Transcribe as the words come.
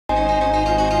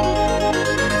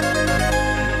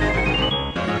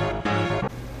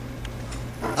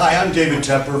Hi, I'm David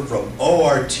Tepper from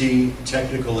ORT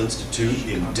Technical Institute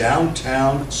in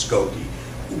downtown Skokie.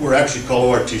 We're actually called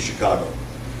ORT Chicago.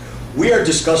 We are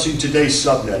discussing today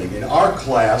subnetting. In our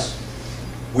class,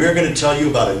 we're going to tell you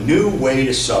about a new way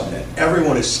to subnet.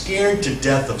 Everyone is scared to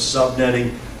death of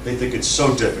subnetting. They think it's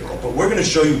so difficult, but we're going to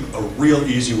show you a real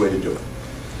easy way to do it.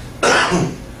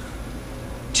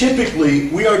 Typically,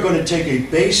 we are going to take a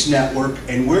base network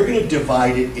and we're going to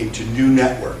divide it into new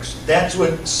networks. That's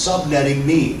what subnetting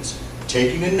means,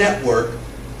 taking a network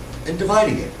and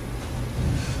dividing it.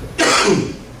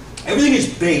 Everything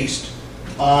is based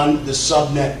on the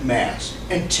subnet mask,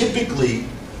 and typically,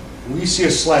 when we see a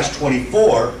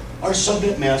 /24, our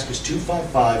subnet mask is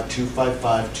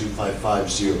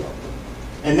 255.255.255.0.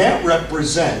 And that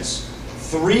represents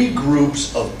 3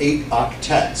 groups of 8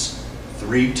 octets.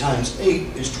 3 times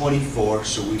 8 is 24,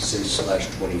 so we say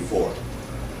 /24.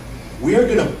 We are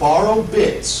going to borrow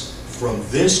bits from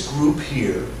this group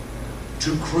here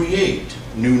to create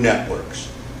new networks.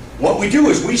 What we do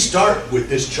is we start with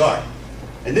this chart.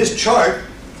 And this chart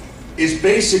is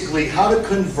basically how to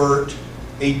convert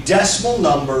a decimal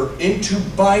number into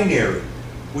binary.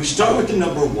 We start with the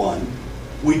number 1,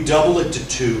 we double it to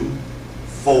 2,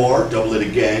 4, double it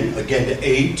again to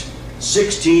 8,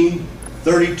 16,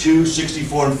 32,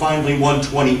 64, and finally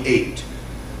 128.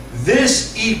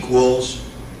 This equals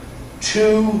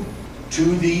 2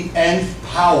 to the nth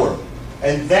power.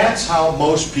 And that's how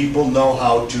most people know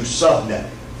how to subnet.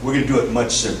 We're going to do it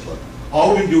much simpler. All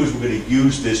we're going to do is we're going to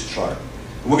use this chart.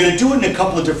 And we're going to do it in a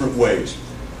couple of different ways.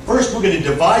 First, we're going to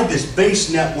divide this base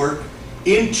network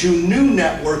into new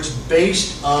networks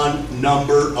based on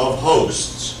number of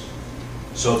hosts.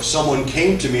 So if someone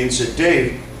came to me and said,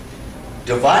 Dave,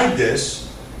 divide this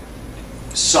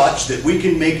such that we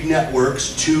can make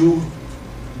networks to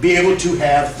be able to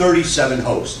have 37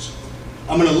 hosts.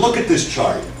 I'm going to look at this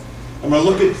chart. I'm going to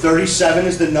look at 37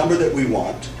 as the number that we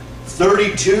want.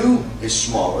 32 is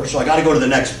smaller, so I got to go to the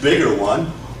next bigger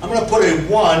one. I'm going to put a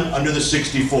 1 under the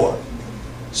 64.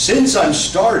 Since I'm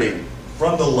starting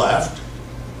from the left,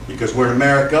 because we're in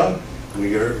America,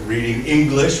 we are reading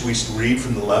English, we read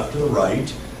from the left to the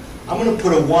right, I'm going to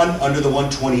put a 1 under the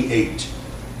 128.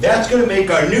 That's going to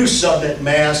make our new subnet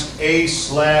mask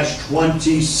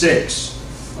A/26.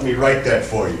 Let me write that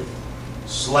for you.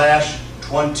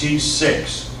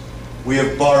 /26. We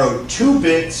have borrowed 2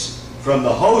 bits from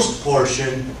the host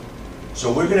portion, so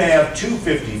we're going to have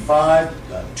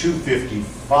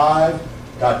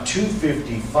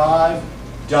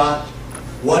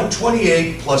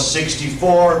 255.255.255.128 plus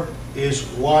 64 is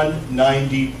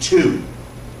 192.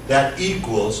 That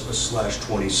equals a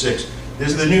 /26. This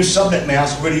is the new subnet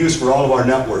mask we're going to use for all of our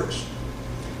networks.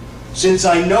 Since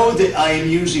I know that I am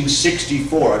using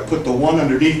 64, I put the 1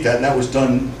 underneath that, and that was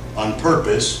done on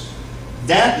purpose.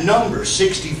 That number,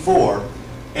 64,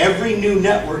 every new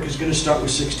network is going to start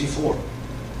with 64.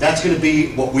 That's going to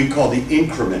be what we call the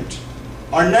increment.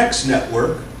 Our next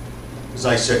network, as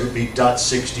I said, would be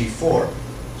 .64.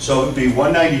 So it would be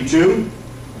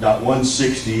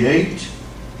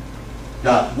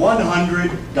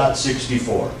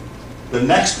 192.168.100.64. The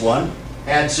next one,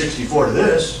 add 64 to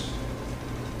this,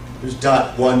 is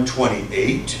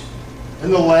 .128.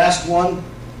 And the last one,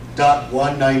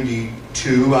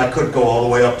 .192. I could go all the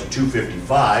way up to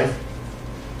 255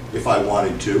 if I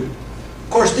wanted to. Of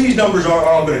course, these numbers are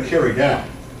all going to carry down.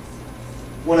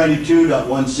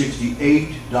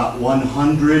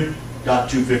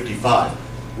 192.168.100.255.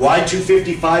 Why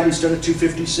 255 instead of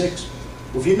 256?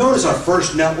 Well, if you notice our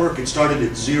first network, it started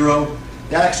at 0.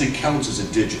 That actually counts as a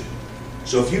digit.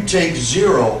 So if you take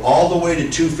 0 all the way to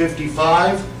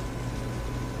 255,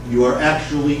 you are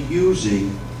actually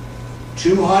using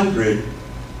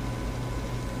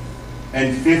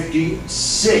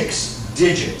 256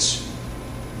 digits.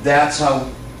 That's how,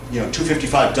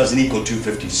 255 doesn't equal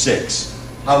 256.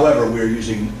 However, we're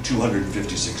using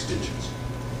 256 digits.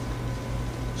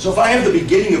 So if I have the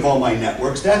beginning of all my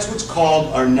networks, that's what's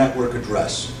called our network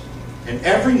address. And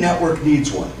every network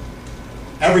needs one.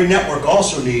 Every network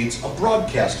also needs a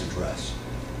broadcast address.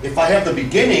 If I have the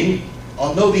beginning,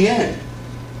 I'll know the end.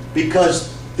 Because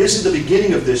this is the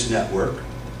beginning of this network.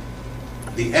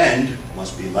 The end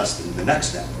must be less than the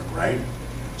next network, right?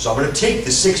 So I'm going to take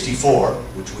the 64,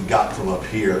 which we got from up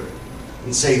here,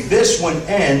 and say this one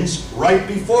ends right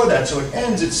before that. So it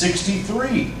ends at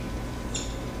 63.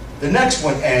 The next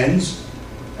one ends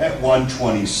at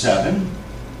 127.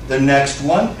 The next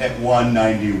one at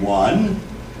 191.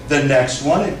 The next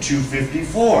one at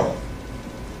 254.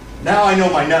 Now I know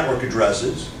my network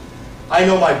addresses. I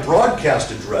know my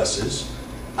broadcast addresses.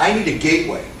 I need a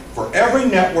gateway. For every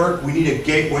network, we need a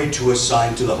gateway to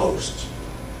assign to the hosts.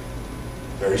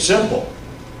 Very simple.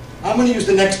 I'm going to use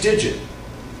the next digit.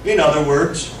 In other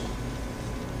words,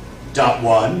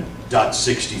 .1,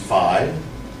 .65,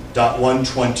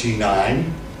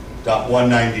 .129,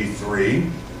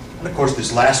 .193, and of course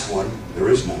this last one, there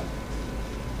is none.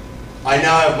 I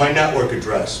now have my network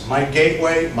address, my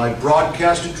gateway, my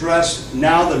broadcast address.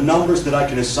 Now the numbers that I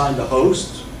can assign to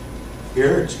hosts.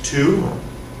 Here it's 2,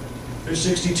 there's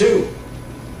 62.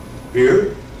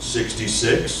 Here,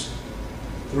 66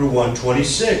 through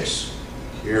 126.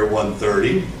 Here,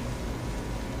 130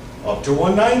 up to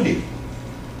 190.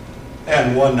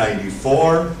 And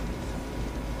 194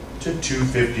 to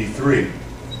 253.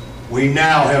 We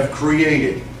now have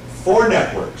created 4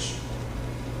 networks.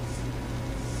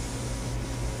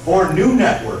 4 new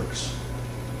networks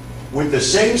with the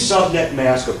same subnet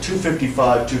mask of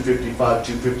 255, 255,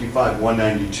 255,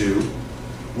 192.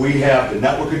 We have the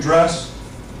network address,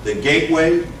 the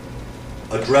gateway,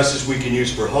 addresses we can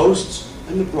use for hosts,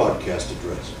 and the broadcast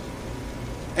address.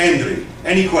 Andrew,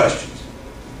 any questions?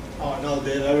 Oh, no,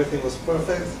 Dave, everything was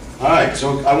perfect. All right,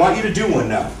 so I want you to do one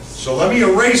now. So let me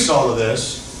erase all of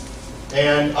this,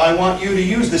 and I want you to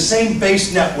use the same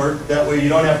base network. That way you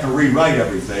don't have to rewrite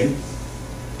everything.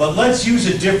 But let's use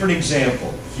a different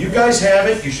example. If you guys have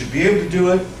it, you should be able to do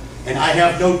it, and I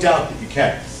have no doubt that you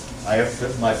can. I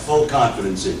have my full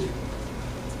confidence in you.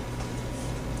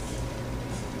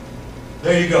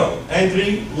 There you go.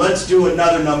 Anthony, let's do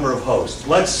another number of hosts.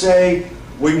 Let's say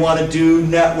we want to do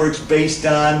networks based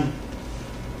on,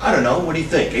 I don't know, what do you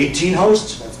think, 18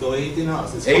 hosts? Let's go 18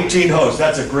 hosts. It's 18 fine. hosts,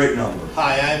 that's a great number.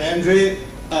 Hi, I'm Andre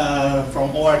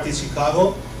from ORT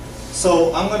Chicago.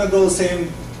 So I'm going to go the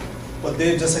same, what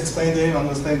Dave just explained to him. I'm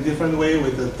going to explain a different way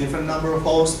with a different number of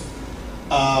hosts.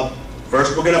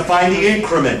 First, we're going to find the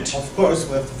increment. Of course,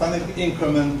 we have to find the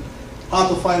increment. How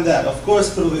to find that? Of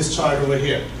course, through this chart over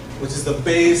here, which is the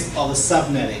base of the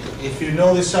subnetting. If you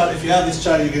know this chart, if you have this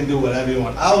chart, you can do whatever you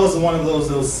want. I was one of those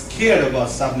that was scared about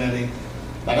subnetting,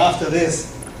 but after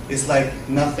this, it's like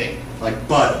nothing. Like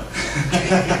butter.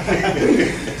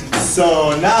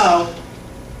 So now,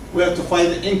 we have to find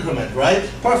the increment,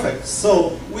 right? Perfect.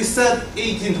 So we set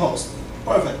 18 hosts.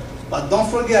 Perfect. But don't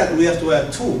forget, we have to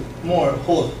add 2 more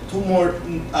hosts, 2 more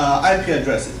IP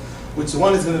addresses, which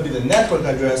one is going to be the network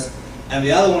address, and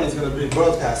the other one is going to be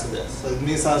broadcast address. So it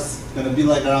means that's going to be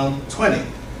like around 20.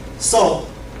 So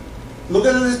look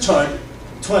at the chart,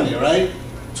 20, right?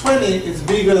 20 is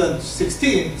bigger than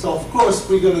 16, so of course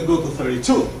we're going to go to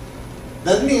 32.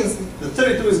 That means the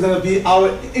 32 is going to be our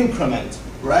increment,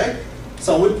 right?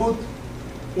 So we put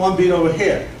 1 bit over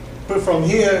here. But from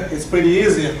here, it's pretty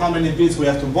easy how many bits we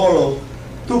have to borrow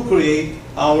to create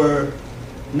our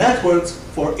networks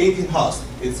for 18 hosts.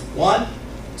 It's 1,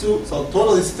 2, so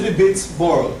total is 3 bits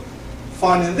borrowed.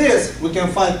 Finding this, we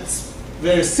can find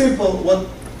very simple what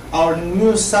our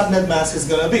new subnet mask is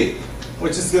going to be,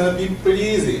 which is going to be pretty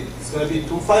easy. It's going to be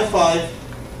 255.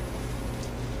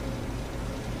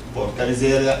 Porca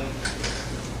miseria.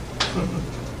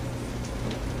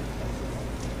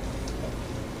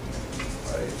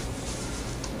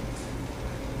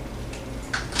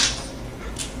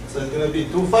 So it's going to be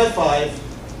 255,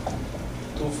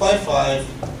 255,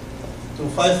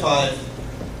 255.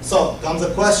 So comes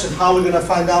the question, how we're going to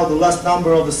find out the last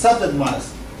number of the subnet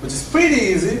mask, which is pretty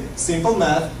easy, simple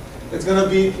math. It's going to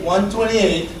be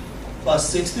 128 plus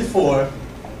 64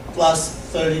 plus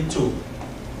 32.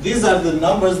 These are the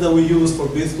numbers that we use for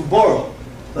bits to borrow.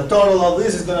 The total of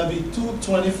this is going to be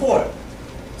 224.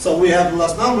 So we have the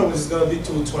last number, which is going to be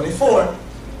 224.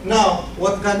 Now,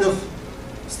 what kind of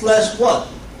slash what?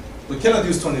 We cannot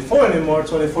use 24 anymore.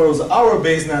 24 is our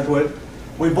base network.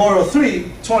 We borrow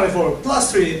 3, 24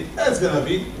 plus 3, that's going to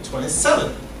be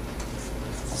 27.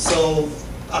 So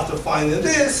after finding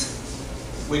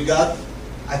this, we got,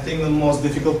 I think, the most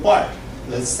difficult part.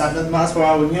 Let's subnet mask for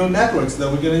our new networks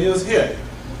that we're going to use here.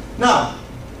 Now,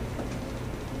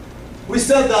 we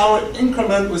said that our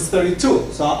increment was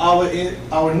 32. So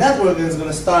our network is going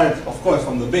to start, of course,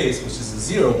 from the base, which is a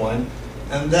 0, 1.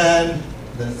 And then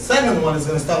the second one is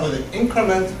going to start with the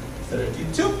increment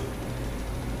 32.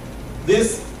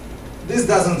 This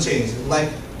doesn't change. Like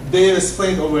Dave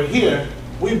explained over here,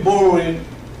 we borrowing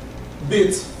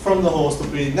bits from the host to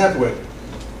create network.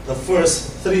 The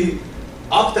first 3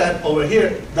 octet over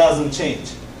here doesn't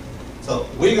change. So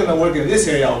we're going to work in this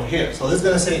area over here. So this is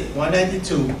going to say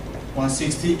 192,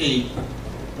 168,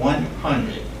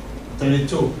 100,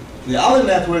 32. The other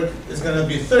network is going to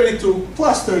be 32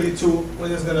 plus 32,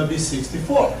 which is going to be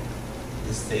 64.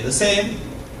 They stay the same.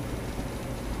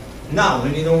 Now we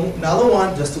need another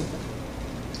one just to,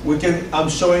 I'm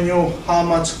showing you how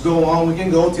much go on we can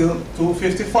go till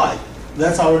 255.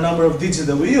 That's our number of digits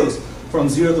that we use. from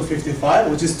 0 to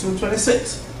 55, which is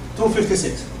 256.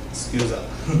 256, excuse that.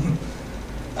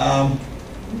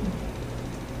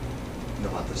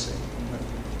 Not the same.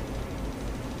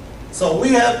 So we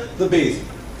have the basic,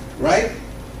 right?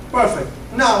 Perfect.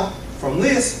 Now, from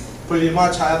this, pretty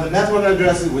much I have the network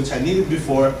addresses which I needed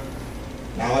before.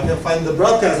 Now I can find the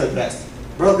broadcast address.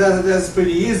 Broadcast address is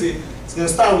pretty easy. It's going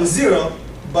to start with 0,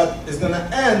 but it's going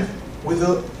to end with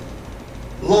the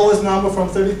lowest number from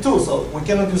 32. So we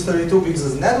cannot use 32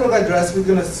 because the network address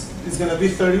is going to be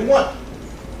 31.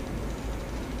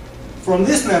 From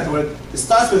this network, it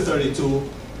starts with 32,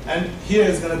 and here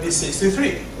it's going to be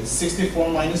 63. It's 64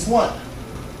 minus 1.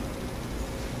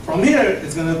 From here,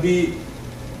 it's going to be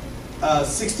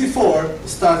 64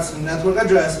 starts network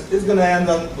address. It's going to end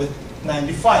up with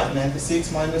 95,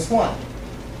 96 minus 1.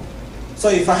 So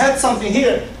if I had something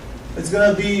here, it's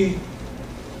going to be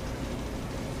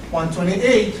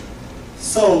 128.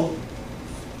 So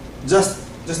just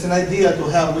an idea to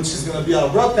have which is going to be our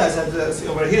broadcast address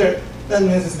over here. That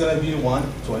means it's going to be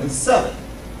 127.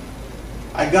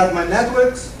 I got my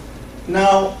networks.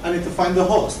 Now I need to find the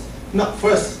host. No,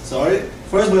 first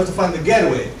we have to find the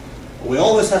gateway. We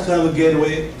always have to have a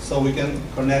gateway so we can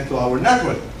connect to our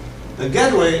network. The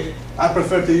gateway, I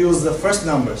prefer to use the first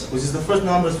numbers, which is the first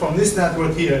numbers from this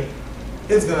network here.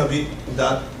 It's going to be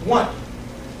 .1.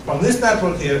 From this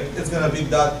network here, it's going to be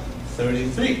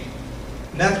 .33.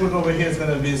 Network over here is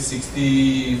going to be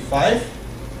 65.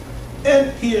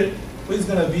 And here it's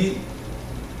going to be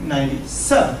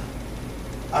 97.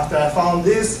 After I found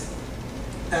this,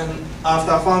 and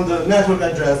after I found the network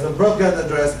address, the broadcast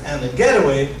address, and the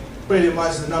gateway, pretty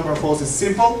much the number of hosts is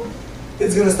simple.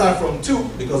 It's going to start from 2,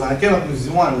 because I cannot use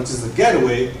 1, which is the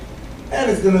gateway, and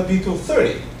it's going to be to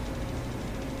 30.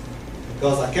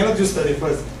 Because I cannot use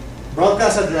 31st.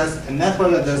 Broadcast address and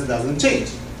network address doesn't change.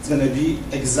 It's going to be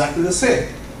exactly the same.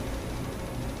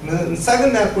 And the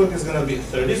second network is going to be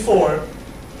 34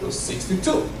 to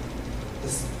 62. The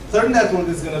third network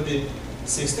is going to be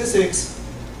 66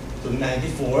 to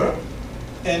 94.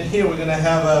 And here we're going to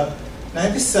have a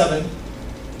 97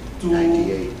 to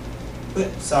 98.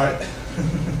 Sorry.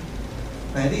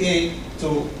 98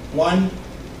 to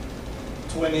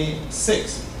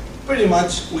 126. Pretty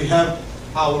much we have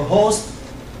our host.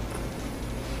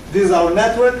 This is our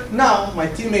network. Now my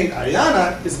teammate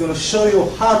Ariana is going to show you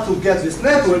how to get this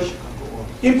network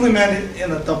implemented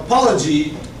in a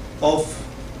topology of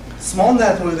small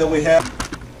network that we have.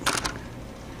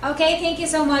 Okay, thank you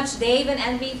so much, Dave and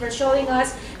Envy, for showing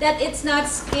us that it's not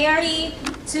scary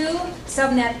to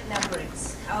subnet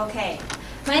networks. Okay,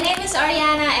 my name is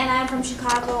Ariana and I'm from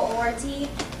Chicago, ORT,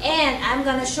 and I'm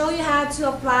going to show you how to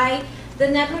apply the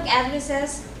network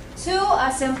addresses to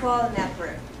a simple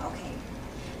network. Okay,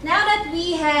 now that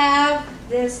we have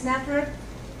this network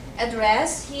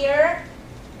address here,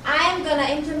 I'm going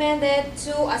to implement it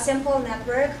to a simple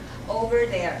network over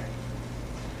there.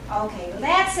 Okay,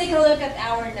 let's take a look at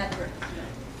our network.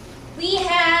 We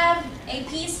have a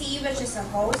PC, which is a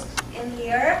host in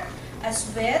here, a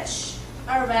switch,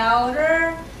 a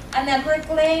router, a network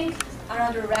link,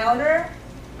 another router,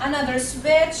 another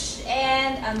switch,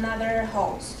 and another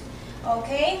host.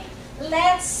 Okay,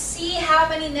 let's see how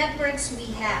many networks we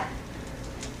have.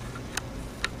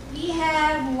 We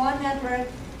have one network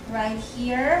right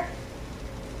here.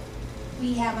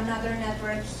 We have another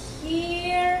network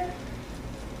here.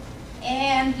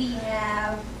 And we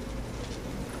have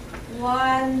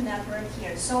one network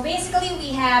here. So basically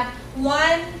we have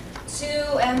 1, 2,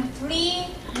 and 3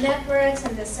 networks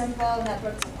in the simple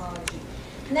network topology.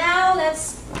 Now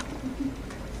let's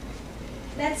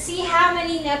see how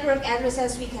many network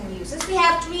addresses we can use. Since we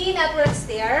have 3 networks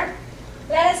there,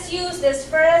 let us use this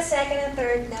first, second, and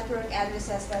third network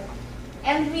addresses that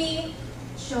Henry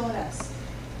showed us.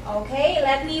 Okay,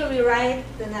 let me rewrite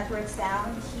the networks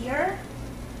down here.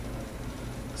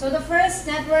 So the first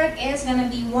network is going to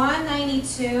be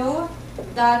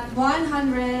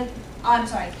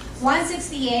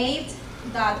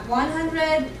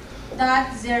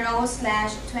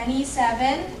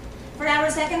 192.168.100.0/27. For our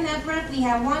second network, we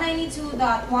have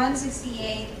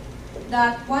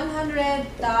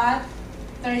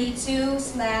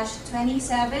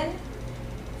 192.168.100.32/27.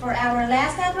 For our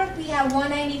last network, we have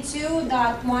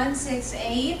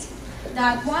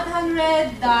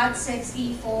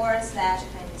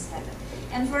 192.168.100.64/27.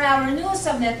 And for our new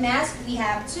subnet mask, we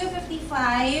have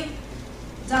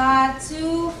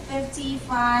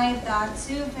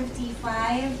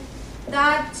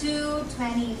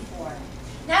 255.255.255.224.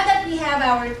 Now that we have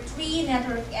our 3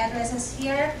 network addresses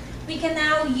here, we can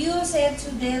now use it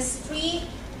to these 3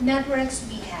 networks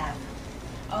we have.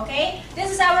 Okay,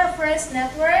 this is our first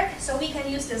network, so we can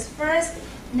use this first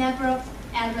network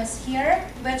address here,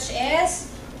 which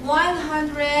is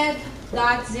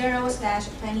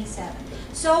 100.0/27.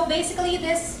 So basically,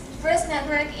 this first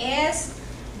network is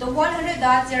the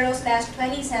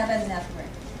 100.0/27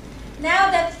 network. Now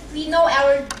that we know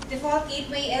our default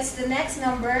gateway is the next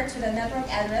number to the network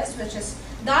address, which is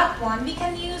 .1, we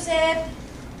can use it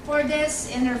for this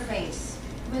interface,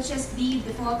 which is the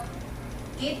default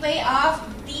gateway of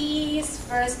this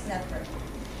first network.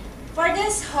 For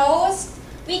this host,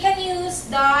 we can use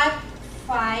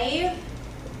 .5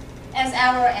 as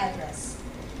our address.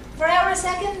 For our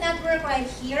second network right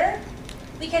here,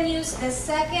 we can use the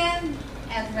second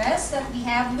address that we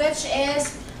have, which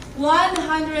is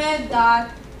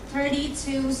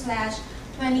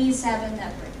 100.32/27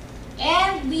 network.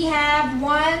 And we have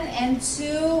 1 and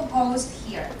 2 hosts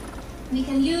here. We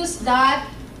can use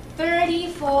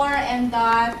 .34 and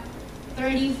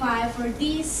 .35 for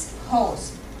these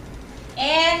hosts.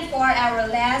 And for our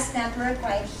last network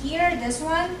right here, this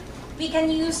one, we can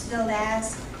use the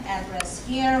last address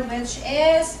here, which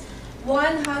is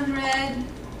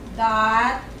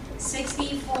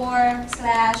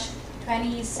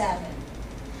 100.64/27.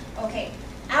 Okay,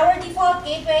 our default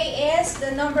gateway is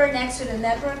the number next to the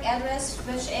network address,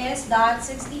 which is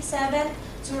 .67.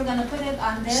 So we're gonna put it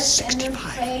on this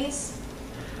interface.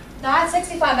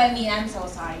 .65, I mean, I'm so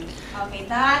sorry. Okay,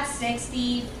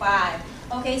 .65.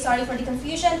 Okay, sorry for the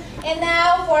confusion. And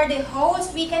now for the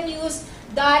host, we can use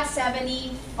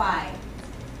 .75.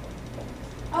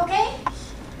 Okay,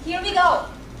 here we go.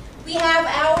 We have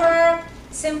our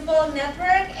simple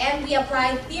network and we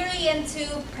apply theory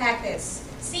into practice.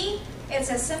 See, it's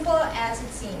as simple as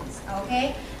it seems.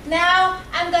 Okay, now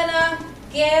I'm gonna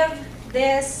give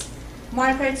this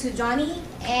marker to Johnny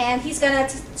and he's gonna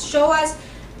show us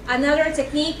another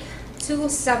technique to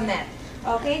subnet.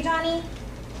 Okay, Johnny?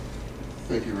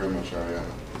 Thank you very much,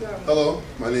 Ariana. Hello,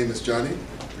 my name is Johnny,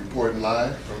 reporting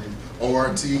live from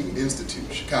ORT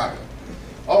Institute, Chicago.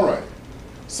 All right,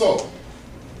 so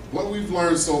what we've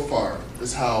learned so far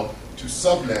is how to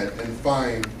subnet and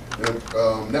find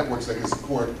networks that can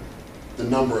support the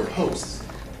number of hosts.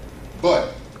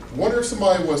 But what if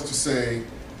somebody was to say,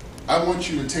 I want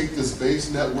you to take this base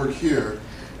network here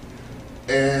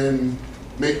and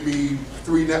make me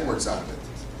 3 networks out of it?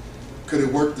 Could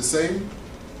it work the same?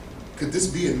 Could this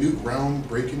be a new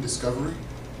groundbreaking discovery?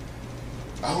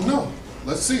 I don't know.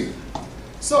 Let's see.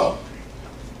 So,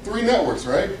 3 networks,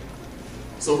 right?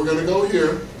 So we're going to go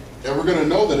here, and we're going to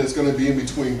know that it's going to be in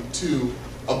between 2,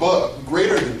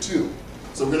 greater than 2.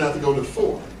 So we're going to have to go to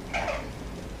 4.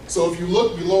 So if you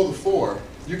look below the 4,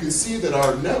 you can see that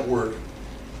our network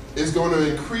is going to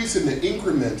increase in the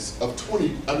increments of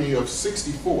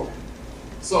 64.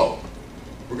 So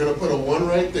we're going to put a 1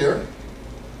 right there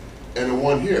and a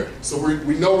 1 here. So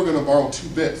we know we're going to borrow 2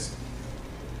 bits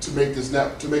to make these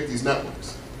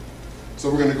networks. So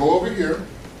we're going to go over here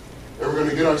and we're going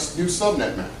to get our new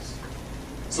subnet mask.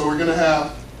 So we're going to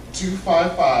have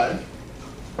 255,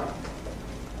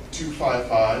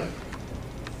 255,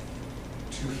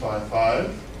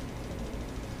 255.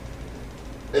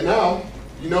 And now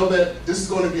you know that this is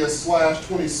going to be a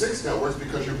 /26 networks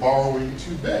because you're borrowing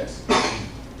 2 bits.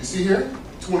 You see here,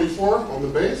 24 on the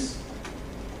base.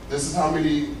 This is how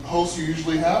many hosts you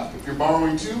usually have. If you're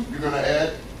borrowing 2, you're going to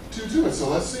add 2 to it. So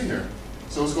let's see here.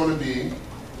 So it's going to be,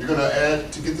 you're going to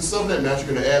add, to get the subnet match, you're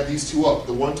going to add these 2 up,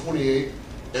 the 128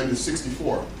 and the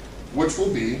 64, which will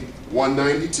be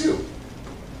 192.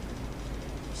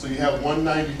 So you have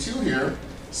 192 here,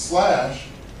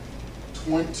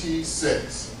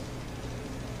 /26.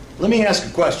 Let me ask a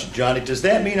question, Johnny. Does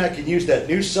that mean I can use that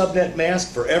new subnet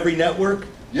mask for every network?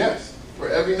 Yes, for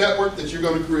every network that you're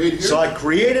going to create here. So I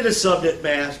created a subnet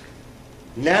mask.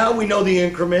 Now we know the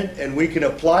increment, and we can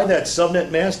apply that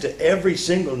subnet mask to every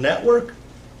single network?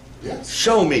 Yes.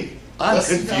 Show me. I'm Let's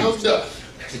see how it's confused. done.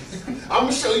 I'm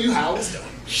going to show you how it's done.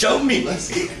 Show me. Let's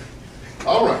see.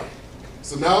 All right.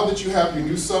 So now that you have your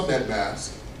new subnet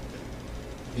mask,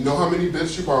 you know how many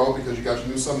bits you borrow because you got your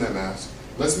new subnet mask.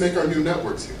 Let's make our new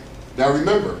networks here. Now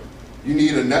remember, you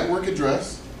need a network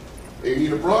address and you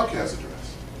need a broadcast address.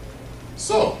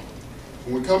 So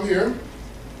when we come here,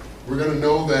 we're going to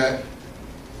know that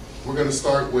we're going to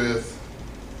start with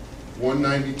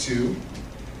 192,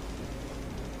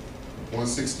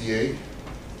 168,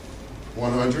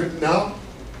 100. Now,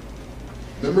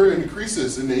 remember it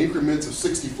increases in the increments of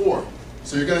 64.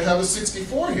 So you're going to have a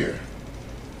 64 here.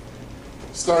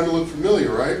 Starting to look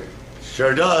familiar, right?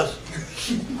 Sure does.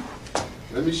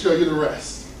 Let me show you the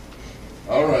rest.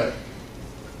 All right.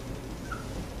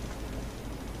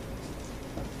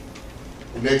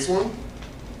 The next one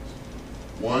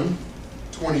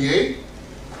 128.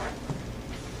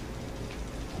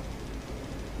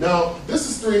 Now, this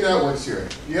is 3 networks here.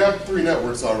 You have 3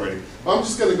 networks already. I'm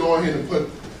just going to go ahead and put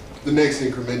the next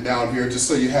increment down here just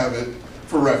so you have it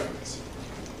for reference.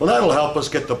 Well, that'll help us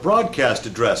get the broadcast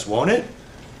address, won't it?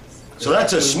 So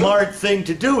that's a smart thing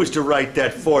to do, is to write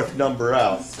that 4th number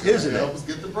out, isn't Help it? us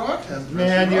get the broadcast address.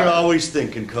 Man, you're right. always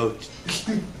thinking, Coach.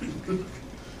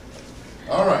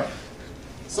 All right.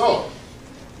 So,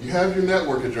 you have your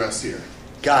network address here.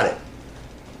 Got it.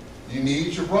 You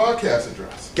need your broadcast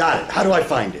address. Got it. How do I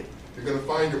find it? You're going to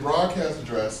find your broadcast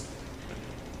address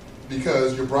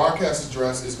because your broadcast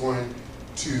address is going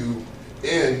to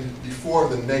end before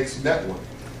the next network.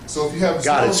 So if you have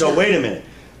Got it. So here- wait a minute.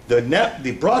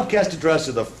 The broadcast address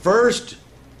of the first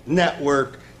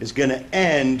network is going to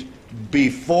end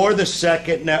before the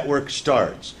second network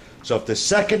starts. So if the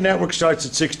second network starts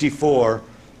at 64,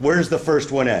 where does the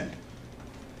first one end?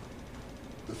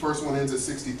 The first one ends at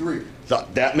 63.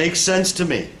 That makes sense to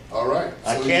me. All right.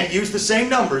 I So can't use the same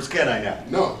numbers, can I now?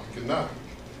 No, you cannot.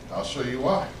 I'll show you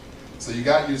why. So you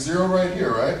got your 0 right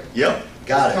here, right? Yep.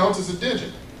 Got This it. counts as a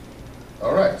digit.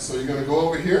 All right, so you're going to go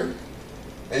over here,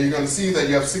 and you're going to see that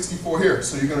you have 64 here.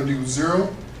 So you're going to do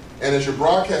 0, and as your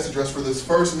broadcast address for this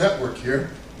first network here,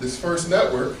 this first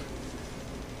network,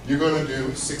 you're going to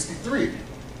do 63.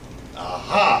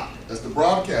 Aha. That's the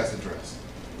broadcast address.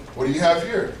 What do you have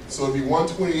here? So it'd be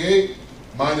 128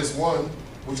 minus 1,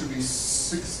 which would be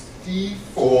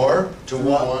 64 to through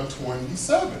what?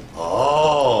 127.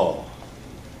 Oh,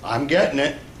 I'm getting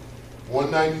it.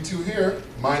 192 here,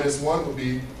 minus 1 would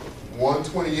be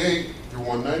 128 through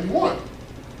 191.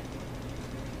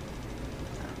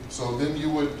 So then you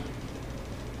would,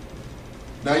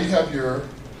 now you have your,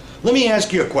 Let me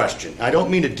ask you a question. I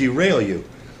don't mean to derail you,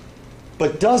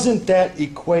 but doesn't that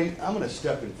equate, I'm going to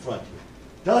step in front here.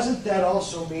 Doesn't that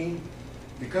also mean,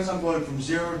 because I'm going from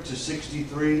 0 to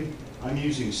 63, I'm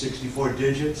using 64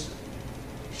 digits?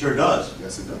 Sure does.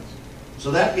 yes it does. So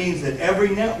that means that every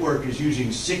network is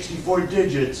using 64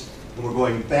 digits, and we're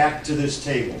going back to this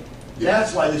table. Yeah.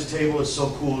 That's why this table is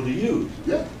so cool to use,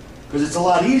 Yeah. because it's a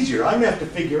lot easier. I'm going to have to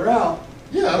figure out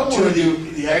Yeah, I don't want to do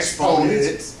the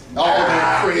exponents. all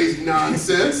that crazy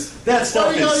nonsense. That stuff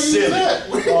Why you gotta is use silly. that?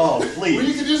 Oh, Well, you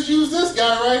please. could just use this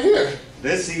guy right here.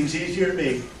 This seems easier to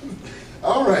me.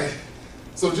 All right.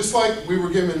 So just like we were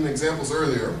given examples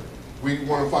earlier, we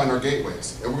want to find our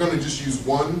gateways. And we're going to just use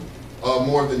one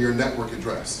more than your network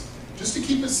address, just to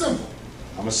keep it simple.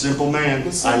 I'm a simple man. I'm a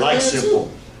I simple like man, simple.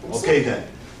 too. I'm Okay simple. then.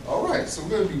 All right, so we're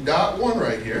going to do dot 1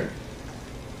 right here.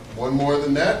 One more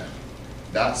than that,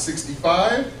 dot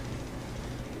 65.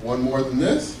 One more than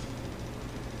this,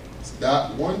 it's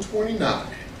dot 129.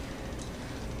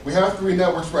 We have 3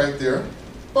 networks right there,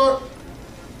 but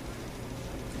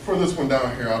for this one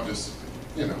down here, I'll just,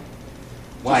 you know.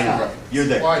 Why just for not? reference. You're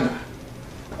there. Why not?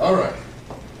 All right.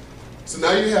 So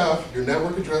now you have your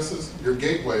network addresses, your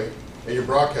gateway, and your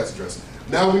broadcast address.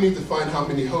 Now we need to find how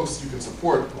many hosts you can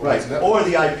support on Right. this network. Or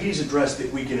the IP's address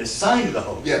that we can assign to the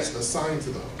host. Yes, assign to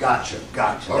the host. Gotcha.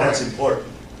 Gotcha. All That's right. important.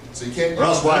 So you can't. Or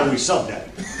else why do we subnet?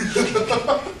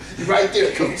 You're right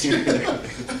there, coach.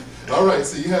 All right,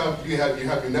 so you have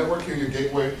your network here, your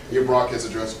gateway, and your broadcast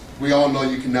address. We all know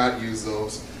you cannot use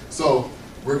those. So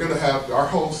we're going to have our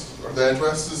host, or the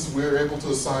addresses we're able to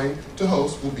assign to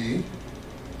host will be,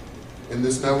 in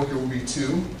this network it will be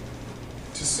 2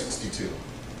 to 62.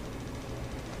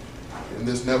 In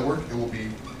this network it will be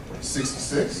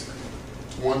 66 to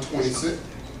 126.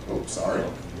 Oh, sorry.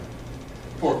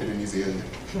 Pork it in easy area.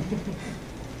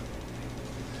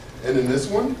 And in this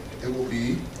one, it will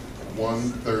be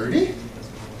 130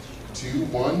 to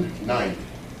 190.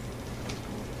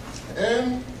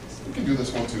 And we can do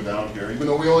this one too down here. Even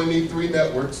though we only need 3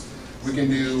 networks, we can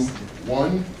do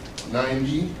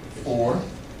 194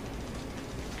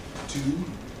 to,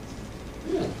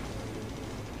 yeah.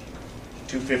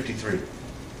 253.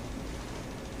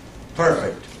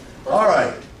 Perfect. All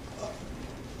right.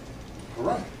 All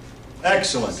right.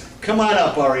 Excellent. Come on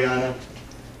up, Ariana.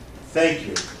 Thank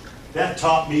you. That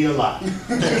taught me a lot.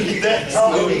 That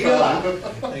taught me a lot.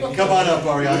 Come on up,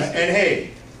 Ariana. And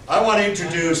hey, I want to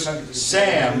introduce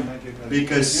Sam,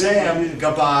 because Sam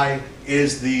Gabay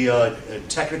is the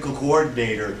technical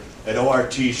coordinator at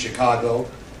ORT Chicago.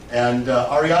 And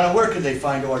Ariana, where can they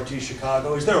find ORT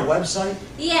Chicago? Is there a website?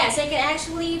 Yes, I can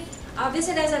actually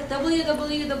visit us at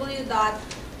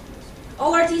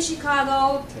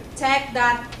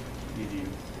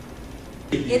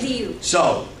www.ortchicagotech.edu.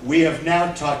 So, we have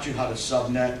now taught you how to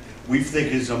subnet. We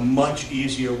think it's a much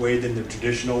easier way than the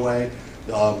traditional way.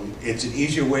 It's an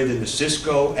easier way than the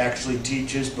CISCO actually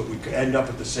teaches, but we could end up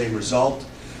at the same result.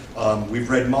 We've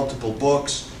read multiple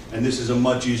books, and this is a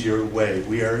much easier way.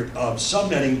 We are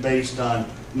subnetting based on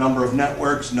number of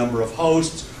networks, number of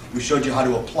hosts. We showed you how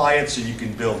to apply it so you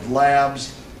can build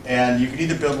labs, and you can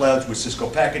either build labs with Cisco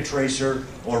Packet Tracer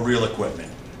or real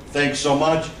equipment. Thanks so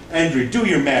much. Andrew, do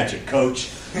your magic,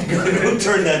 coach. Go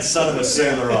turn that son of a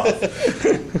sailor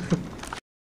off.